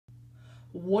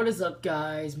What is up,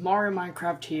 guys? Mario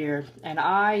Minecraft here, and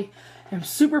I am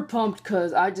super pumped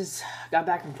because I just got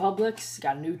back from Publix,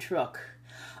 got a new truck.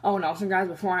 Oh, and also, guys,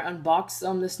 before I unbox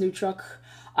this new truck,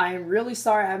 I am really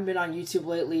sorry I haven't been on YouTube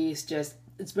lately.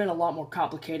 It's been a lot more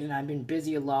complicated, and I've been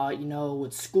busy a lot,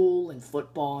 with school and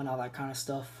football and all that kind of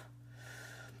stuff.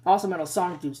 Also, Metal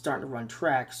Sonic Dude's starting to run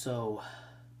track,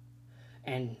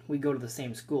 and we go to the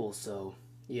same school, so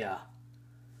yeah.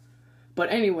 But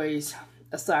anyways,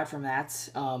 aside from that,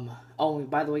 oh,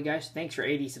 by the way, guys, thanks for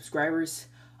 80 subscribers.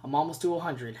 I'm almost to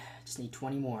 100. Just need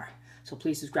 20 more. So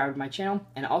please subscribe to my channel.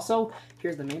 And also,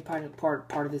 here's the main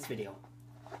part of this video.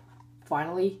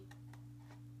 Finally,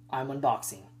 I'm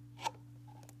unboxing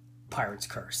Pirate's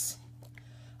Curse.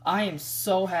 I am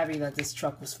so happy that this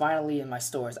truck was finally in my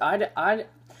stores.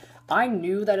 I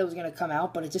knew that it was gonna come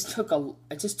out, but it just took a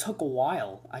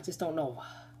while. I just don't know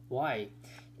why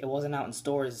it wasn't out in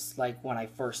stores like when I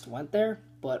first went there,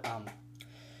 but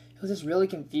it was just really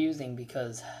confusing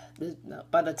because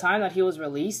by the time that he was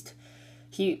released,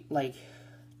 like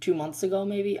 2 months ago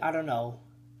maybe, I don't know,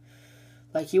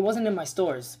 like he wasn't in my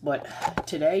stores, but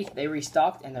today they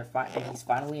restocked and he's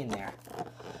finally in there.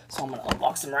 So I'm gonna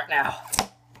unbox him right now.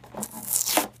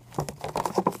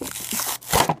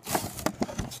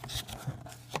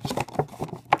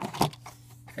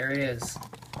 There it is,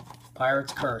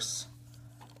 Pirate's Curse.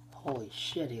 Holy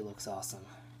shit, he looks awesome.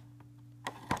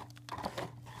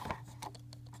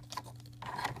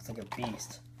 Looks like a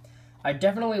beast. I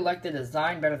definitely like the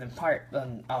design better than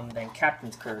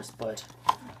Captain's Curse, but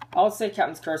I would say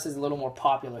Captain's Curse is a little more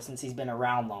popular since he's been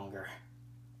around longer.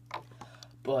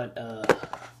 But,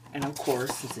 and of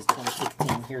course, since it's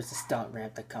 2016, here's the stunt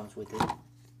ramp that comes with it.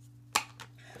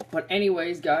 But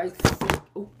anyways, guys,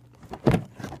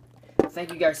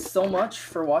 thank you guys so much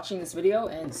for watching this video,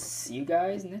 and see you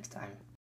guys next time.